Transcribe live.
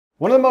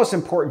One of the most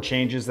important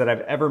changes that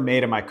I've ever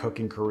made in my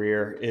cooking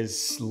career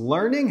is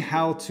learning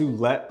how to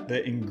let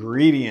the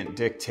ingredient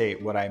dictate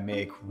what I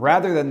make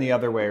rather than the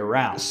other way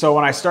around. So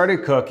when I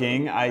started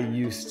cooking, I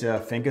used to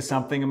think of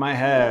something in my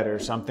head or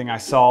something I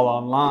saw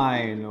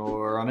online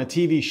or on a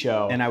TV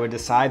show, and I would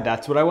decide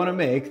that's what I want to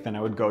make. Then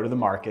I would go to the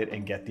market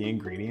and get the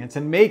ingredients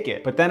and make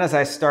it. But then as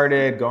I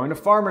started going to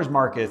farmers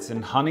markets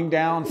and hunting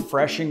down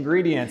fresh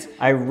ingredients,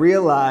 I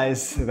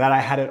realized that I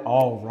had it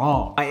all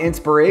wrong. My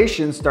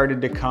inspiration started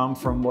to come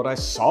from what I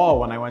saw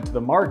when I went to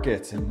the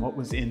markets and what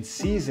was in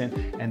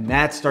season, and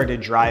that started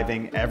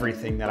driving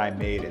everything that I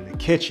made in the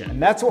kitchen. And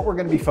that's what we're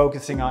gonna be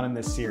focusing on in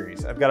this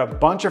series. I've got a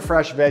bunch of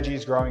fresh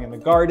veggies growing in the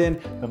garden.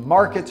 The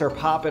markets are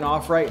popping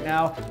off right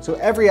now. So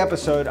every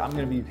episode, I'm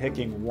gonna be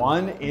picking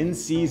one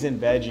in-season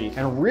veggie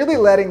and really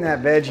letting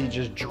that veggie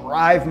just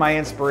drive my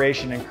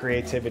inspiration and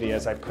creativity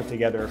as I put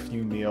together a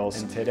few meals.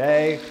 And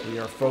today, we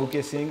are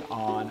focusing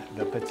on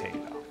the potato.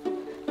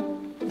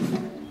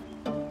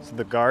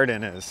 The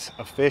garden is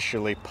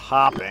officially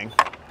popping.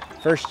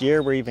 First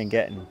year we're even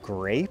getting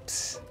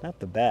grapes. Not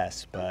the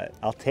best, but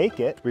I'll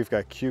take it. We've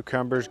got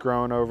cucumbers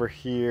growing over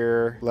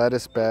here.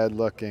 Lettuce bed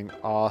looking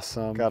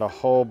awesome. Got a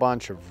whole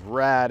bunch of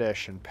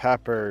radish and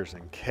peppers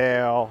and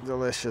kale.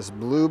 Delicious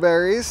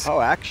blueberries.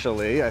 Oh,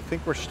 actually, I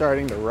think we're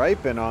starting to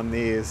ripen on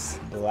these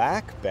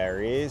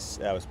blackberries.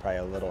 That was probably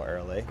a little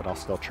early, but I'll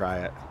still try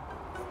it.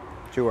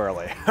 Too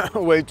early,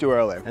 way too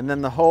early. And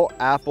then the whole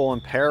apple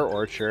and pear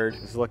orchard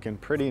is looking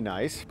pretty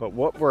nice, but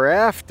what we're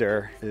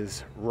after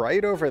is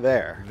right over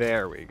there.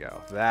 There we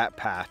go, that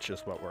patch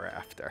is what we're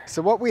after.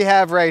 So what we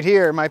have right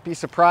here might be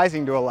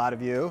surprising to a lot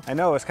of you. I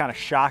know it was kind of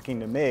shocking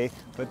to me,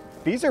 but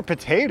these are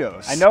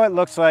potatoes. I know it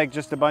looks like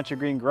just a bunch of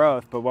green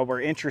growth, but what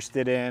we're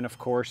interested in, of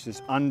course,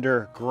 is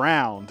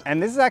underground.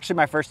 And this is actually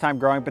my first time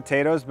growing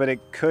potatoes, but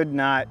it could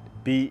not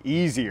be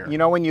easier. You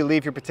know when you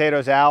leave your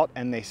potatoes out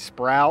and they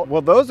sprout?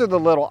 Well, those are the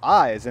little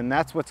eyes, and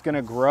that's what's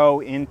gonna grow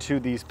into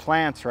these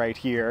plants right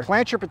here.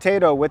 Plant your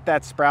potato with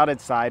that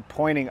sprouted side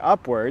pointing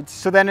upwards.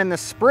 So then in the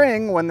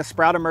spring, when the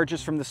sprout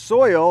emerges from the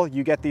soil,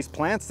 you get these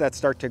plants that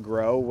start to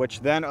grow, which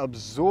then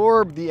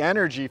absorb the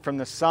energy from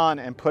the sun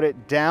and put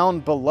it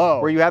down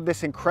below, where you have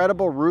this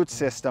incredible root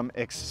system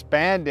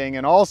expanding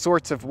in all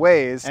sorts of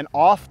ways. And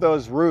off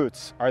those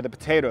roots are the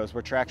potatoes,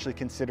 which are actually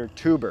considered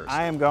tubers.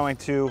 I am going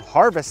to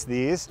harvest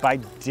these by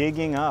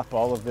digging up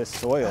all of this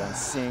soil and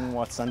seeing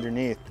what's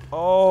underneath.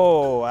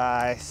 Oh,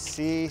 I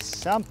see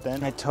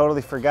something. I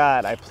totally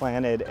forgot I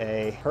planted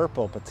a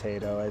purple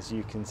potato, as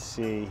you can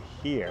see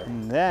here.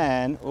 And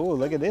then, oh,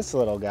 look at this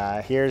little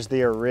guy. Here's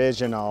the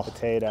original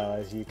potato,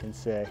 as you can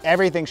see.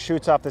 Everything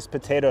shoots off this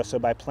potato, so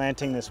by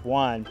planting this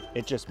one,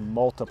 it just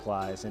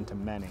multiplies into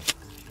many.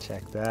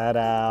 Check that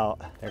out.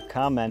 They're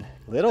coming.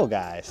 Little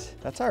guys.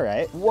 That's all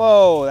right.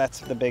 Whoa, that's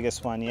the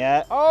biggest one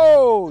yet.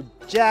 Oh,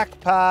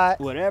 jackpot.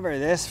 Whatever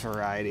this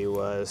variety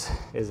was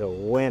is a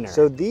winner.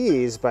 So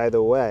these, by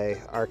the way,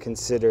 are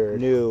considered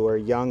new or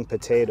young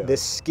potatoes. The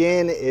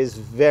skin is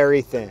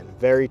very thin,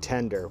 very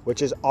tender,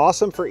 which is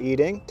awesome for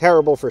eating,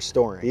 terrible for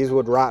storing. These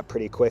would rot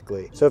pretty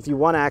quickly. So if you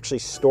want to actually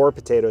store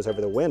potatoes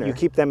over the winter, you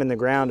keep them in the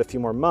ground a few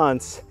more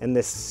months, and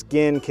the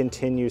skin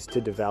continues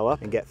to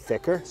develop and get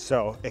thicker,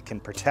 so it can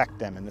protect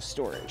them in the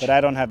storage. But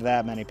I don't have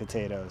that many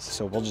potatoes,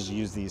 so we'll just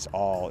use these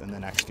all in the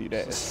next few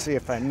days. Let's see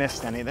if I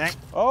missed anything.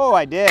 Oh,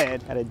 I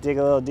did. Had to dig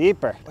a little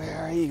deeper. Where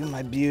are you,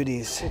 my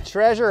beauties? A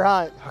treasure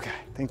hunt. Okay,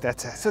 I think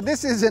that's it. So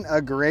this isn't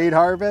a great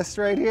harvest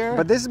right here,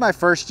 but this is my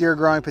first year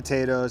growing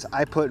potatoes.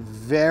 I put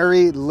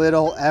very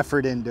little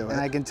effort into it.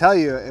 And I can tell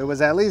you, it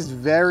was at least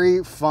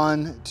very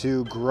fun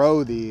to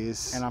grow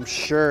these, and I'm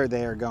sure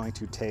they are going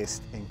to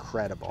taste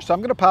incredible. So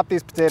I'm gonna pop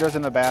these potatoes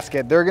in the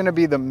basket. They're gonna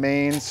be the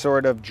main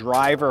sort of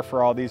driver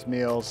for all these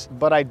meals,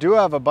 but I do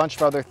have a bunch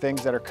of other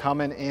things that are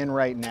coming in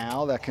right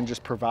now that can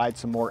just provide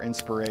some more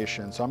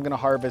inspiration. So I'm gonna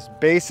harvest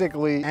basically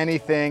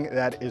anything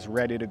that is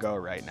ready to go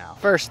right now.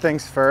 First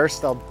things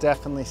first, I'll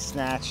definitely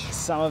snatch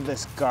some of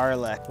this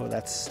garlic. Oh,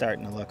 that's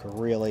starting to look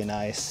really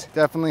nice.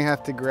 Definitely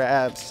have to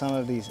grab some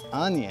of these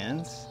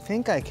onions. I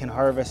think I can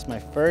harvest my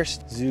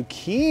first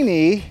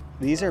zucchini.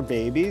 These are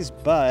babies,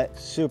 but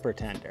super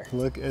tender.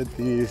 Look at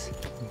these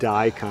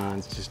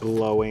daikons just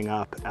blowing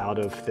up out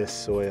of this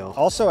soil.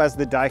 Also, as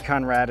the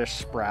daikon radish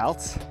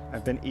sprouts,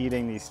 I've been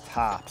eating these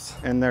tops,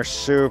 and they're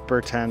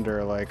super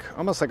tender, like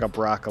almost like a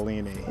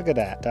broccolini. Look at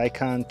that,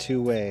 daikon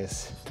two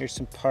ways. Here's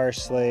some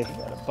parsley,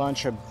 got a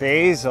bunch of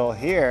basil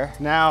here.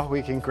 Now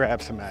we can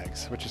grab some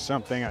eggs, which is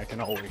something I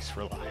can always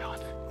rely on.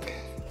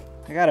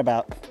 I got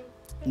about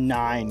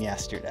 9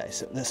 yesterday,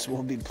 so this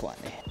will be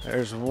plenty.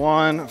 There's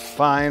one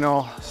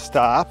final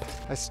stop.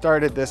 I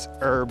started this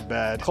herb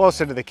bed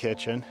closer to the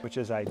kitchen, which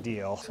is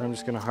ideal. So I'm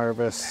just gonna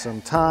harvest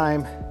some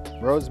thyme,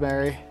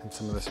 rosemary, and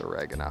some of this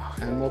oregano,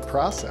 and we'll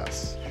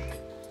process.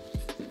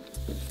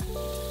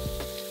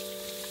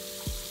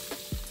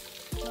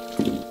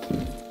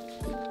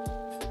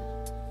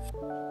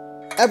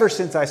 Ever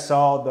since I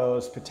saw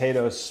those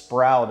potatoes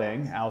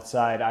sprouting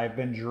outside, I've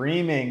been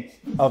dreaming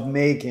of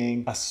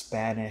making a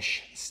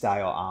Spanish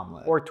style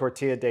omelet, or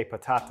tortilla de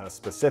patata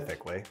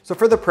specifically. So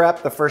for the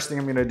prep, the first thing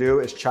I'm gonna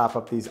do is chop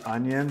up these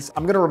onions.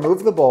 I'm gonna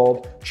remove the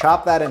bulb,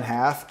 chop that in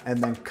half, and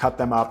then cut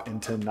them up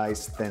into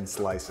nice thin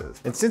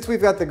slices. And since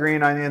we've got the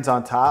green onions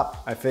on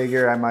top, I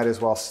figure I might as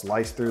well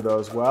slice through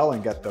those well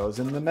and get those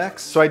in the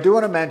mix. So I do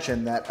wanna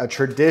mention that a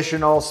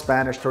traditional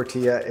Spanish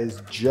tortilla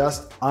is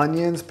just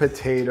onions,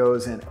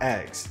 potatoes, and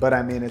eggs. But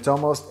I mean, it's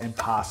almost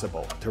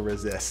impossible to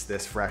resist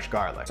this fresh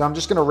garlic. So I'm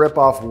just gonna rip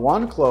off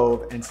one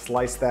clove and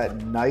slice that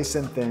nice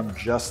and thin,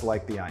 just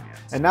like the onions.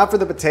 And now for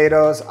the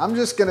potatoes, I'm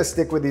just gonna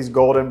stick with these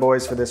golden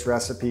boys for this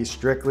recipe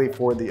strictly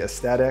for the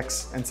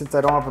aesthetics. And since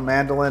I don't have a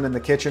mandolin in the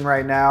kitchen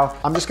right now,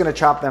 I'm just gonna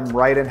chop them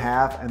right in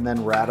half and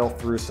then rattle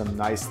through some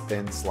nice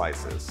thin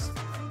slices.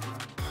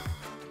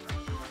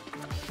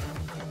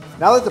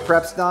 Now that the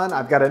prep's done,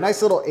 I've got a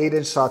nice little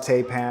 8-inch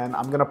saute pan.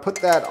 I'm gonna put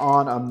that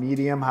on a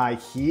medium-high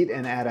heat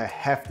and add a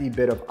hefty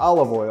bit of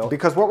olive oil,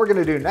 because what we're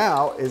gonna do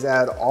now is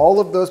add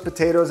all of those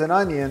potatoes and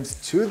onions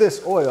to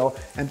this oil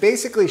and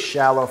basically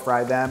shallow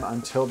fry them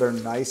until they're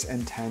nice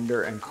and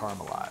tender and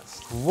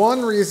caramelized.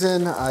 One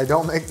reason I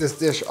don't make this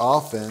dish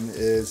often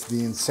is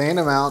the insane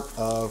amount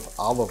of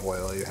olive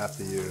oil you have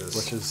to use,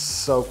 which is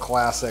so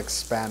classic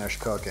Spanish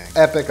cooking.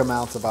 Epic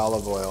amounts of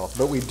olive oil,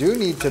 but we do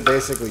need to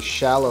basically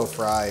shallow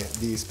fry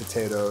these potatoes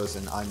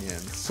and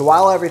onions. So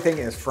while everything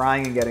is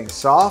frying and getting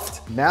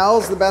soft,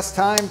 now's the best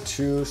time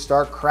to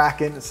start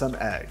cracking some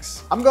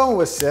eggs. I'm going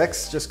with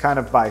 6, just kind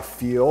of by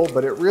feel,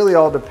 but it really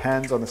all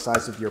depends on the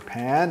size of your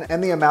pan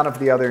and the amount of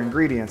the other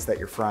ingredients that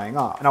you're frying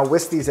off. And I'll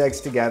whisk these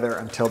eggs together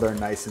until they're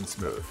nice and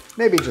smooth.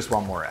 Maybe just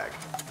one more egg.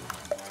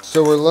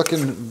 So we're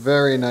looking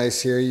very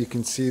nice here. You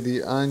can see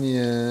the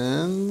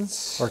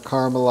onions are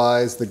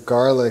caramelized. The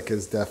garlic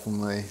is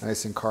definitely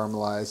nice and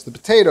caramelized. The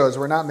potatoes,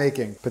 we're not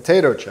making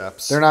potato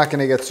chips. They're not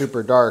gonna get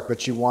super dark,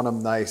 but you want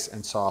them nice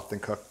and soft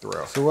and cooked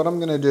through. So what I'm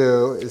gonna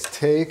do is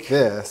take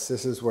this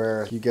is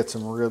where you get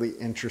some really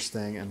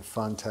interesting and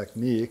fun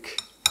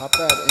technique. Pop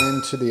that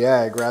into the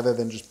egg rather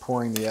than just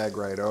pouring the egg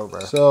right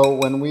over. So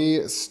when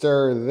we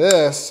stir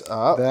this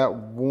up, that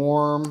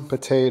warm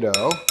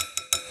potato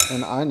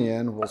and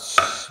onion will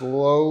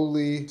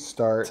slowly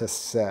start to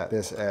set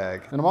this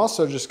egg. And I'm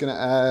also just gonna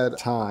add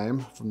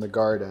thyme from the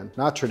garden.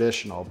 Not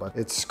traditional, but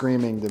it's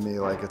screaming to me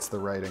like it's the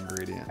right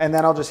ingredient. And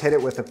then I'll just hit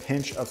it with a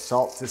pinch of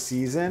salt to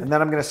season. And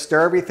then I'm gonna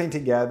stir everything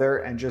together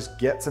and just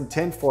get some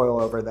tin foil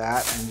over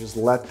that and just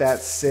let that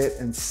sit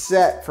and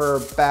set for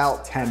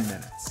about 10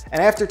 minutes.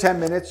 And after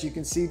 10 minutes, you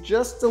can see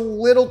just a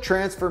little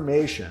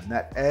transformation.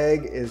 That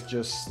egg is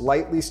just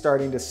slightly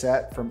starting to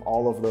set from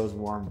all of those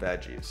warm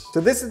veggies.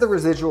 So this is the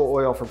residual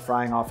oil for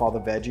frying off all the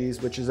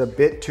veggies, which is a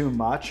bit too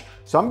much.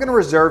 So I'm gonna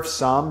reserve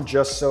some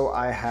just so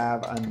I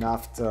have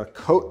enough to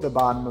coat the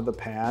bottom of the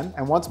pan.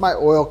 And once my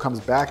oil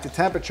comes back to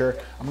temperature,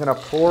 I'm gonna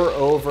pour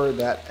over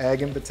that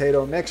egg and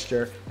potato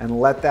mixture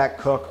and let that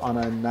cook on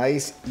a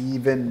nice,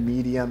 even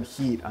medium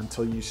heat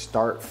until you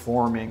start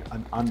forming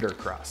an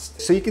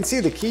undercrust. So you can see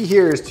the key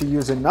here is to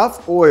use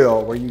enough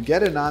oil where you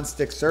get a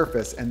nonstick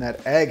surface and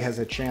that egg has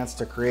a chance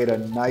to create a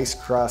nice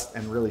crust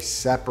and really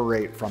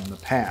separate from the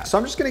pan. So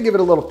I'm just gonna give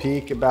it a little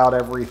peek about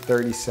every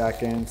 30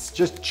 seconds,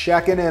 just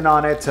checking in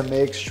on it to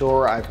make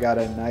sure I've got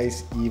a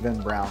nice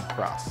even brown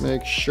crust.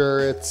 Make sure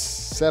it's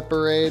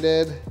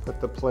separated.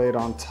 Put the plate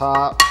on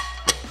top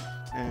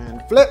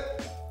and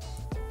flip.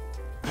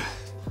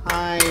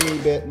 Tiny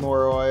bit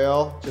more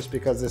oil, just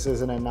because this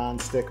isn't a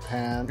non-stick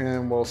pan.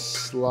 And we'll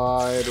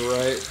slide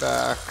right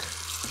back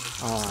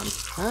on.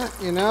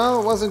 You know,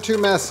 it wasn't too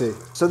messy.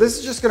 So this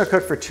is just gonna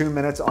cook for 2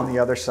 minutes on the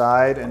other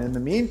side. And in the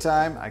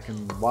meantime, I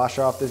can wash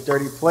off this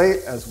dirty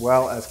plate as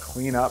well as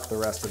clean up the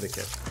rest of the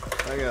kitchen.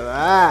 Look at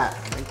that.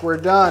 I think we're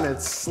done.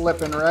 It's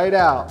slipping right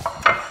out.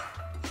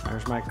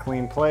 There's my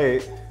clean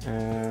plate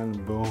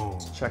and boom.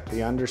 Let's check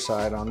the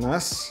underside on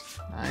this.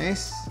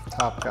 Nice.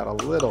 Top got a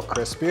little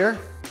crispier.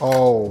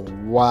 Oh,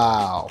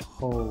 wow.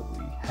 Holy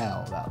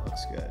hell, that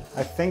looks good.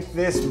 I think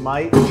this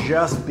might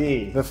just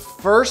be the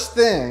first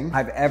thing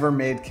I've ever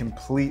made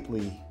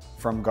completely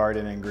from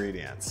garden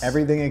ingredients.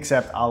 Everything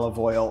except olive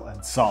oil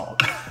and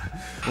salt,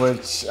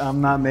 which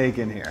I'm not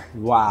making here.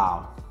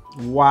 Wow.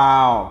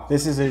 Wow,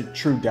 this is a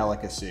true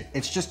delicacy.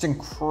 It's just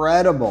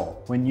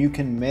incredible when you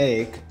can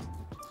make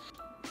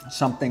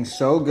something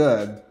so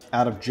good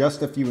out of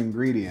just a few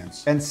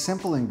ingredients and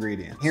simple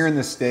ingredients. Here in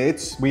the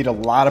States, we eat a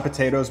lot of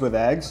potatoes with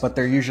eggs, but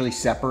they're usually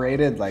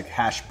separated like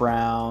hash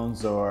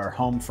browns or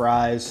home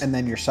fries, and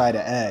then your side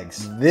of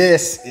eggs.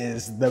 This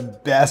is the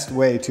best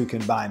way to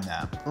combine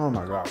them. Oh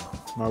my God,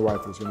 my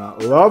wife is gonna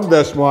love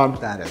this one.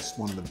 That is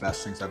one of the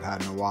best things I've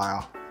had in a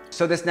while.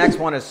 So this next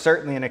one is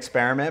certainly an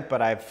experiment,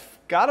 but I've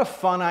got a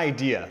fun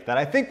idea that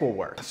I think will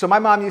work. So my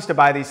mom used to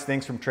buy these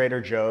things from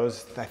Trader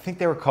Joe's. I think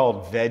they were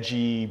called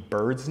veggie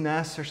bird's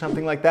nests or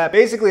something like that.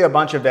 Basically a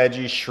bunch of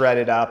veggies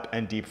shredded up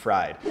and deep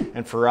fried.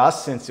 And for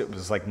us, since it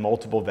was like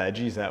multiple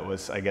veggies, that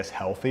was, I guess,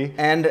 healthy.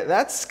 And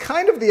that's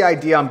kind of the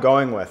idea I'm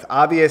going with.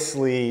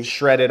 Obviously,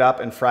 shredded up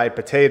and fried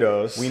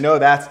potatoes, we know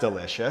that's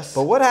delicious.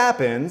 But what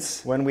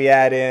happens when we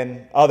add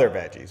in other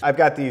veggies? I've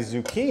got these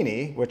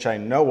zucchini, which I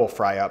know will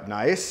fry up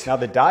nice. Now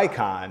the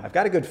daikon, I've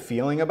got a good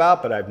feeling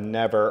about, but I've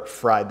never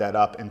fried that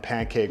up in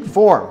pancake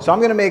form. So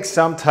I'm gonna make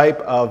some type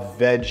of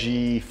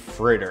veggie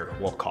fritter,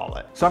 we'll call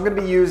it. So I'm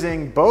gonna be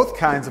using both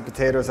kinds of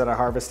potatoes that I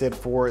harvested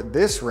for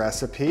this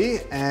recipe,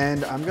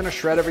 and I'm gonna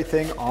shred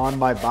everything on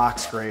my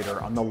box grater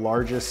on the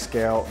largest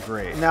scale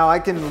grate. Now I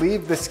can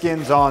leave the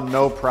skins on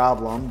no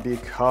problem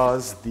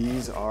because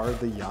these are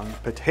the young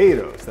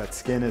potatoes. That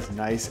skin is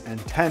nice and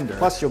tender.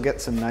 Plus you'll get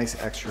some nice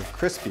extra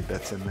crispy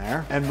bits in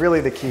there. And really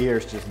the key here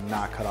is just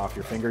not cut off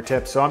your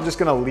fingertips. So I'm just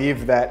gonna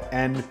leave that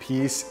end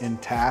piece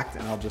intact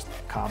and I'll just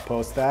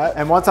compost that.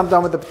 And once I'm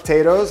done with the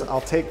potatoes,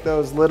 I'll take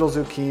those little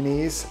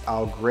zucchinis,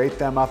 I'll grate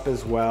them up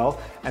as well.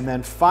 And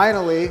then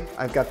finally,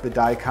 I've got the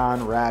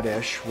daikon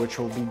radish, which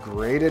will be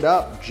grated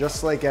up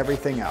just like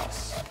everything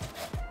else.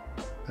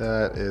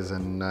 That is a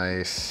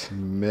nice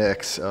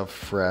mix of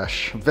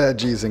fresh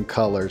veggies and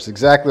colors.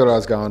 Exactly what I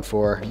was going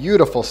for.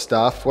 Beautiful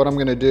stuff. What I'm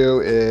gonna do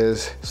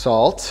is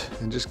salt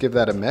and just give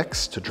that a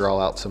mix to draw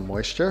out some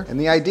moisture. And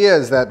the idea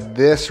is that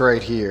this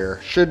right here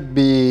should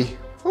be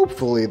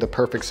hopefully the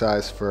perfect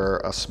size for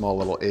a small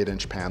little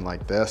 8-inch pan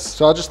like this.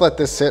 So I'll just let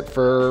this sit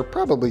for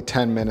probably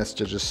 10 minutes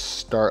to just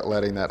start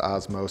letting that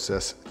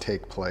osmosis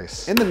take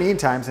place. In the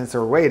meantime, since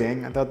they're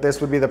waiting, I thought this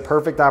would be the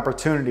perfect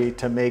opportunity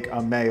to make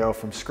a mayo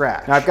from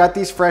scratch. Now I've got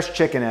these fresh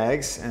chicken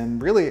eggs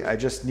and really I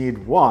just need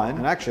one.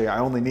 And actually I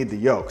only need the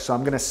yolk. So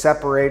I'm gonna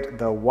separate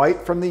the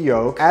white from the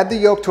yolk, add the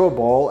yolk to a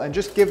bowl and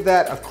just give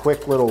that a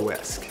quick little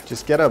whisk.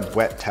 Just get a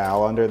wet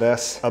towel under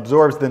this,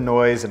 absorbs the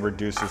noise and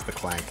reduces the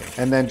clanking.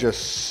 And then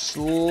just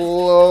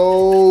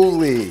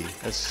slowly,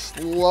 as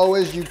slow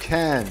as you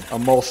can,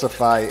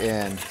 emulsify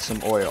in some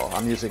oil.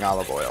 I'm using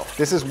olive oil.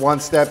 This is one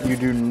step you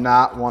do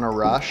not want to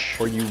rush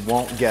or you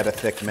won't get a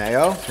thick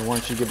mayo. So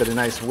once you give it a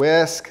nice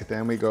whisk,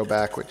 then we go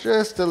back with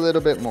just a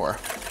little bit more.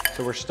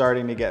 So we're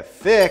starting to get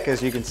thick,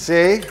 as you can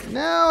see.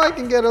 Now I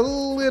can get a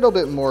little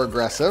bit more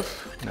aggressive.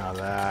 Now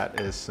that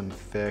is some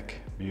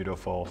thick,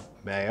 beautiful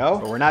mayo,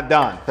 but we're not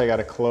done. I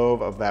got a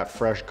clove of that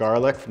fresh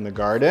garlic from the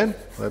garden.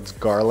 Let's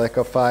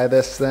garlicify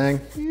this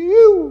thing.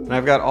 And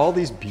I've got all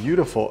these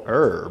beautiful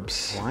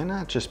herbs. Why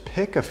not just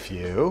pick a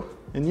few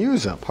and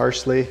use them?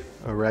 Parsley,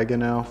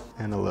 oregano,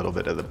 and a little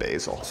bit of the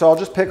basil. So I'll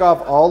just pick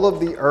off all of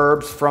the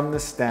herbs from the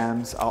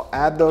stems. I'll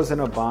add those in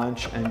a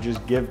bunch and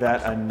just give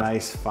that a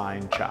nice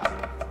fine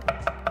chop.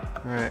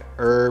 All right,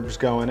 herbs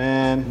going in.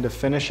 And to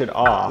finish it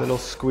off, a little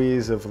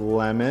squeeze of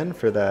lemon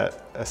for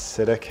that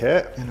acidic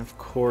hit. And of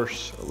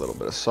course, a little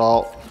bit of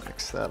salt.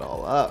 Mix that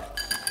all up.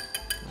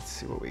 Let's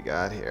see what we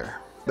got here.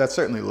 That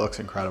certainly looks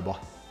incredible.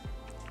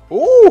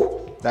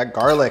 Ooh, that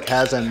garlic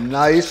has a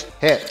nice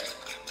hit.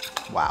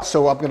 Wow.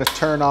 So I'm gonna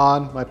turn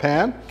on my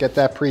pan, get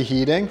that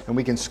preheating, and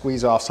we can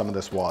squeeze off some of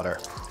this water.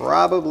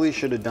 Probably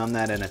should have done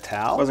that in a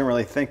towel. Wasn't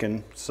really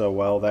thinking so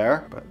well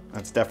there, but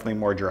that's definitely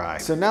more dry.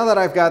 So now that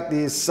I've got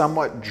these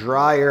somewhat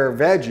drier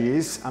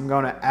veggies, I'm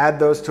gonna add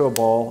those to a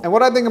bowl. And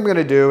what I think I'm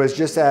gonna do is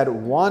just add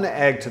 1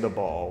 egg to the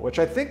bowl, which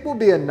I think will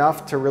be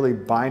enough to really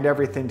bind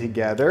everything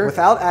together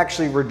without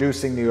actually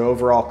reducing the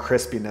overall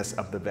crispiness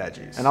of the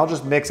veggies. And I'll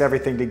just mix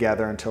everything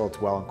together until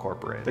it's well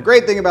incorporated. The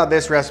great thing about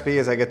this recipe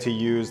is I get to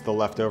use the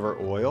leftover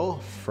oil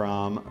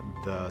from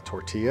the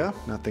tortilla.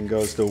 Nothing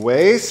goes to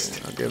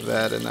waste. I'll give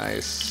that a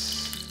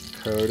nice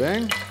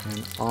coating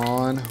and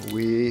on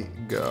we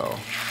go.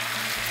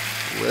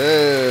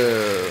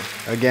 Whoa.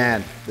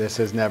 Again, this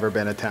has never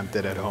been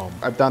attempted at home.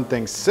 I've done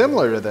things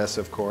similar to this,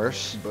 of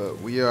course, but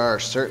we are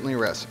certainly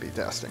recipe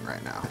testing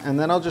right now. And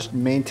then I'll just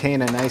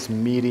maintain a nice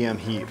medium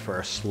heat for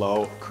a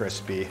slow,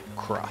 crispy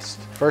crust.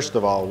 First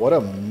of all, what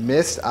a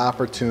missed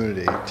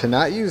opportunity to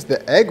not use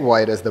the egg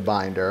white as the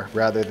binder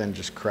rather than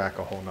just crack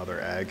a whole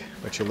nother egg.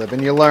 But you live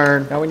and you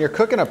learn. Now, when you're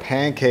cooking a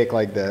pancake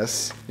like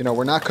this, you know,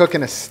 we're not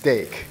cooking a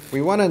steak.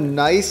 We want a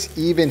nice,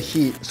 even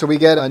heat. So we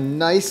get a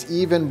nice,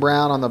 even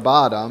brown on the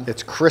bottom.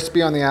 It's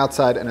crispy on the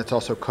outside and it's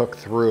also cooked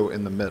through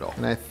in the middle.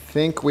 And I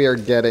think we are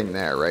getting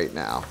there right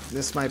now.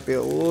 This might be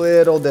a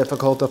little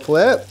difficult to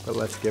flip, but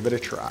let's give it a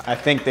try. I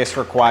think this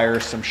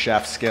requires some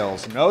chef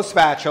skills. No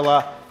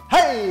spatula.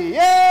 Hey,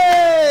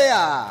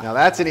 yeah! Now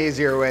that's an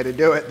easier way to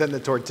do it than the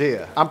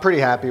tortilla. I'm pretty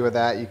happy with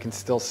that. You can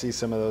still see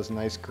some of those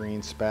nice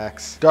green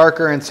specks.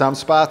 Darker in some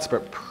spots,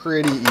 but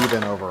pretty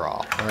even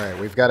overall. All right,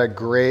 we've got a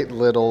great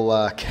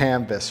little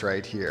canvas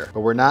right here, but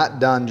we're not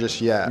done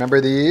just yet.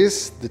 Remember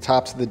these? The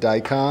tops of the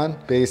daikon,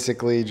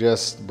 basically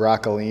just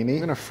broccolini. I'm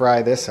gonna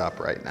fry this up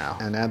right now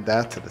and add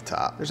that to the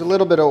top. There's a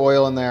little bit of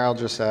oil in there. I'll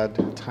just add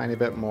a tiny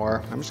bit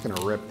more. I'm just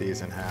gonna rip these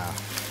in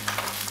half.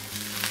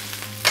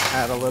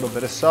 Add a little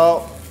bit of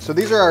salt. So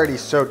these are already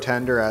so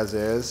tender as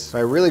is. So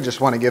I really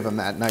just want to give them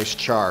that nice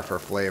char for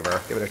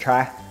flavor. Give it a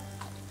try.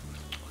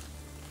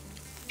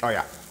 Oh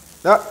yeah.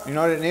 Oh, you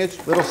know what it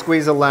needs? Little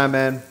squeeze of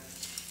lemon.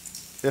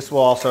 This will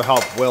also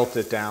help wilt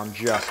it down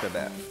just a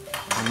bit.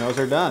 And those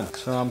are done.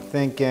 So I'm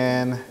thinking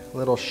a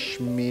little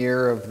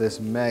smear of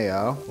this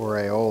mayo or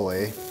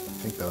aioli. I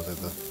think those are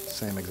the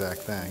same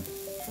exact thing.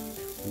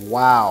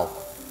 Wow.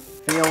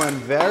 Feeling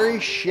very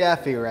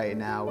chefy right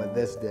now with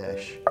this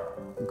dish.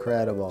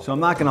 Incredible. So I'm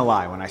not gonna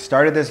lie, when I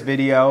started this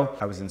video,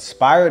 I was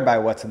inspired by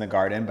what's in the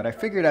garden, but I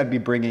figured I'd be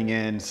bringing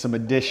in some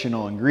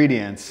additional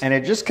ingredients, and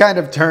it just kind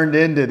of turned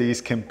into these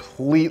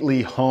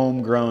completely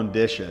homegrown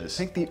dishes.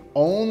 I think the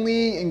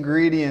only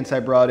ingredients I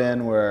brought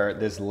in were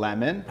this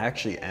lemon. I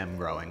actually am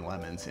growing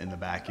lemons in the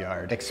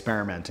backyard,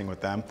 experimenting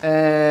with them.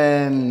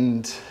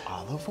 And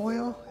olive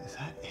oil, is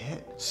that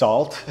it?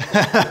 Salt.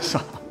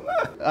 Salt.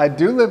 I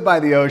do live by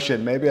the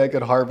ocean. Maybe I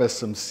could harvest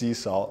some sea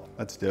salt.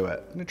 Let's do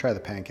it. I'm gonna try the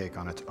pancake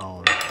on its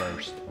own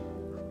first.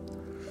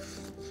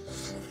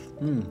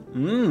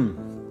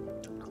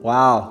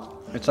 Wow.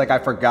 It's like I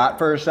forgot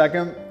for a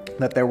second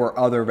that there were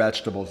other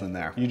vegetables in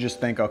there. You just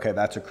think, okay,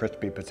 that's a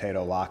crispy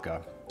potato latke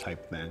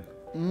type thing.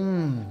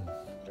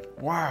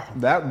 Wow.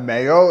 That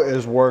mayo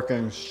is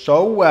working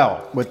so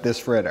well with this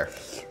fritter.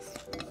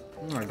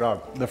 Oh my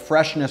God. The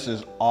freshness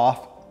is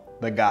off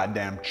the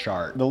goddamn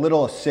chart. The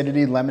little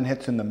acidity lemon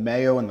hits in the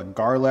mayo and the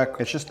garlic,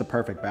 it's just the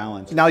perfect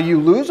balance. Now you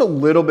lose a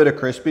little bit of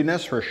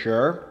crispiness for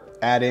sure,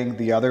 adding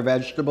the other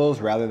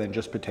vegetables rather than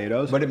just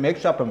potatoes, but it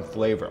makes up in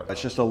flavor.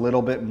 It's just a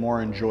little bit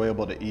more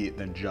enjoyable to eat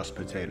than just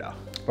potato,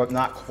 but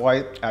not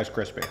quite as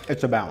crispy.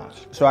 It's a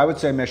balance. So I would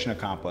say mission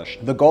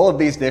accomplished. The goal of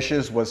these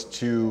dishes was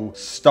to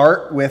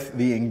start with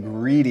the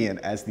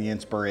ingredient as the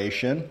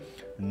inspiration,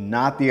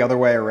 not the other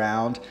way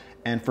around.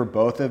 And for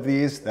both of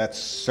these, that's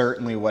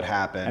certainly what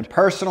happened. And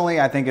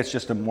personally, I think it's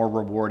just a more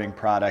rewarding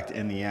product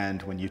in the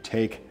end when you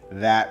take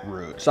that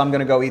route. So I'm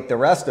gonna go eat the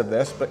rest of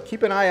this, but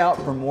keep an eye out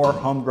for more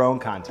homegrown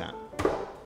content.